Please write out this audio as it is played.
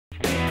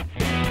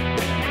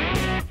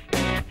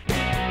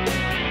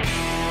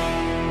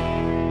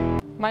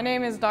My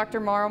name is Dr.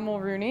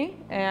 Mulrooney,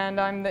 and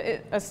I'm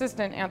the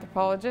assistant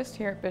anthropologist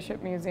here at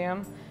Bishop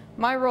Museum.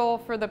 My role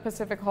for the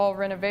Pacific Hall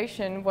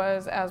renovation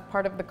was as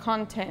part of the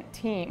content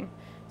team.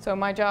 So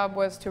my job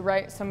was to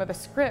write some of the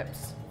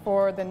scripts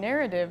for the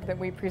narrative that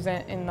we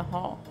present in the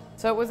hall.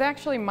 So it was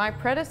actually my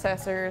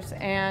predecessors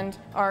and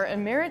our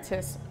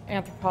emeritus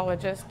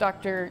anthropologist,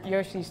 Dr.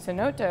 Yoshi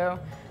Sonoto,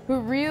 who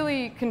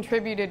really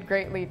contributed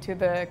greatly to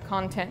the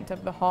content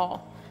of the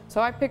hall.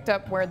 So I picked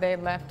up where they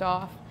left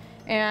off.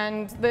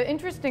 And the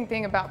interesting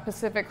thing about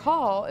Pacific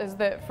Hall is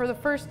that for the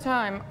first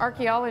time,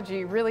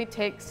 archaeology really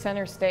takes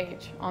center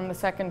stage on the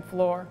second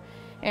floor.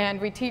 And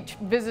we teach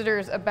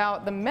visitors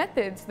about the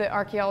methods that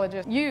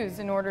archaeologists use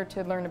in order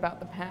to learn about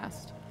the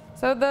past.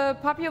 So the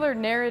popular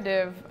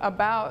narrative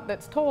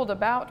that's told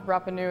about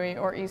Rapa Nui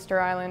or Easter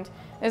Island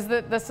is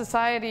that the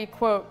society,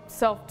 quote,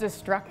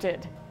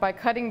 self-destructed by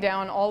cutting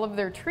down all of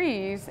their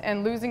trees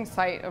and losing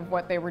sight of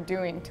what they were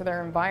doing to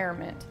their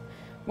environment.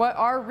 What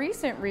our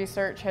recent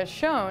research has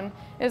shown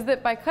is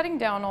that by cutting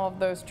down all of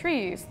those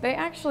trees, they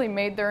actually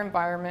made their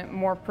environment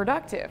more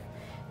productive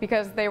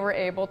because they were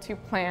able to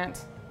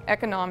plant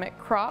economic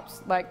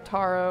crops like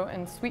taro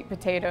and sweet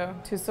potato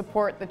to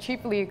support the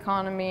Chifli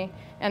economy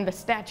and the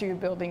statue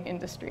building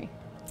industry.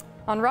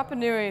 On Rapa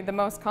Nui, the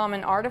most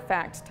common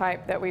artifact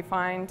type that we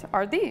find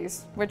are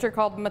these, which are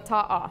called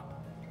mata'a.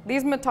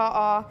 These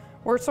mata'a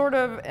were sort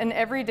of an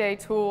everyday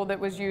tool that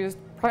was used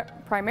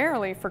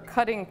primarily for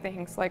cutting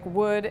things like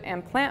wood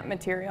and plant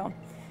material.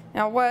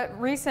 Now, what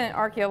recent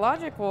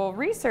archaeological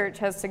research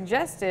has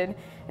suggested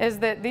is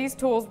that these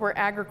tools were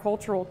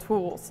agricultural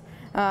tools.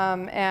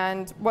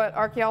 And what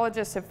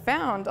archaeologists have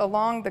found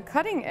along the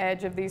cutting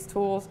edge of these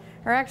tools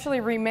are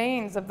actually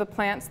remains of the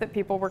plants that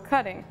people were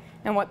cutting.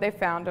 And what they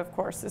found, of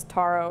course, is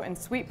taro and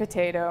sweet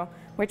potato,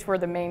 which were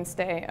the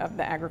mainstay of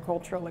the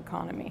agricultural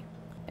economy.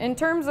 In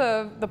terms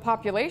of the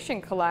population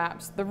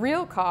collapse, the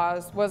real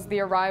cause was the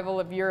arrival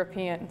of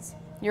Europeans.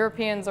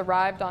 Europeans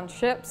arrived on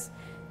ships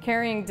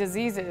carrying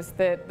diseases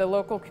that the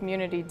local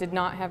community did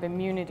not have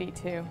immunity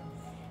to.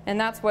 And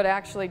that's what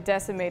actually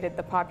decimated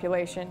the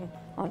population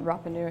on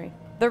Rapa Nui.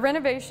 The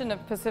renovation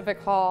of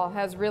Pacific Hall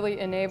has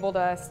really enabled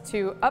us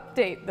to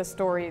update the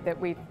story that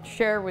we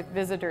share with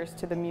visitors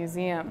to the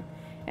museum.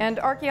 And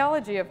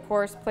archaeology, of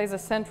course, plays a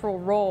central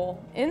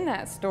role in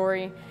that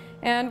story.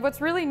 And what's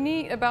really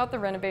neat about the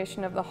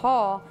renovation of the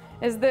hall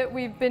is that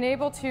we've been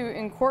able to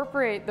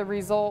incorporate the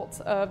results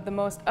of the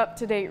most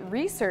up-to-date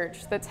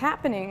research that's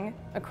happening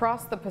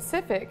across the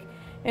Pacific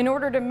in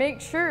order to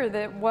make sure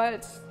that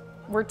what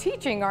we're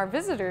teaching our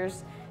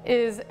visitors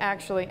is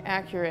actually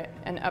accurate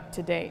and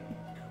up-to-date.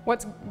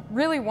 What's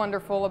really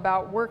wonderful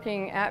about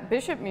working at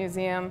Bishop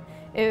Museum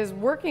is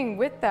working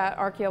with that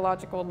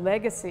archaeological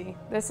legacy.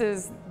 This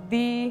is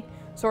the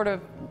sort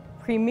of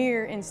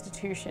premier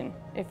institution,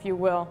 if you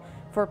will,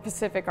 for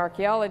Pacific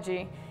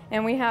archaeology.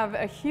 And we have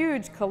a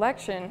huge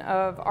collection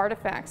of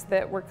artifacts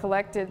that were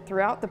collected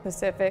throughout the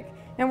Pacific,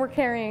 and we're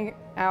carrying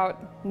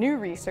out new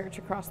research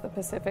across the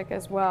Pacific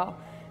as well.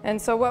 And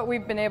so what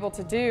we've been able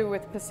to do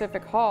with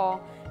Pacific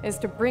Hall is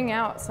to bring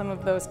out some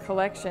of those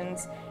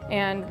collections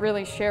and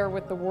really share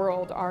with the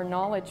world our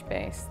knowledge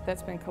base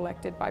that's been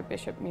collected by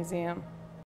Bishop Museum.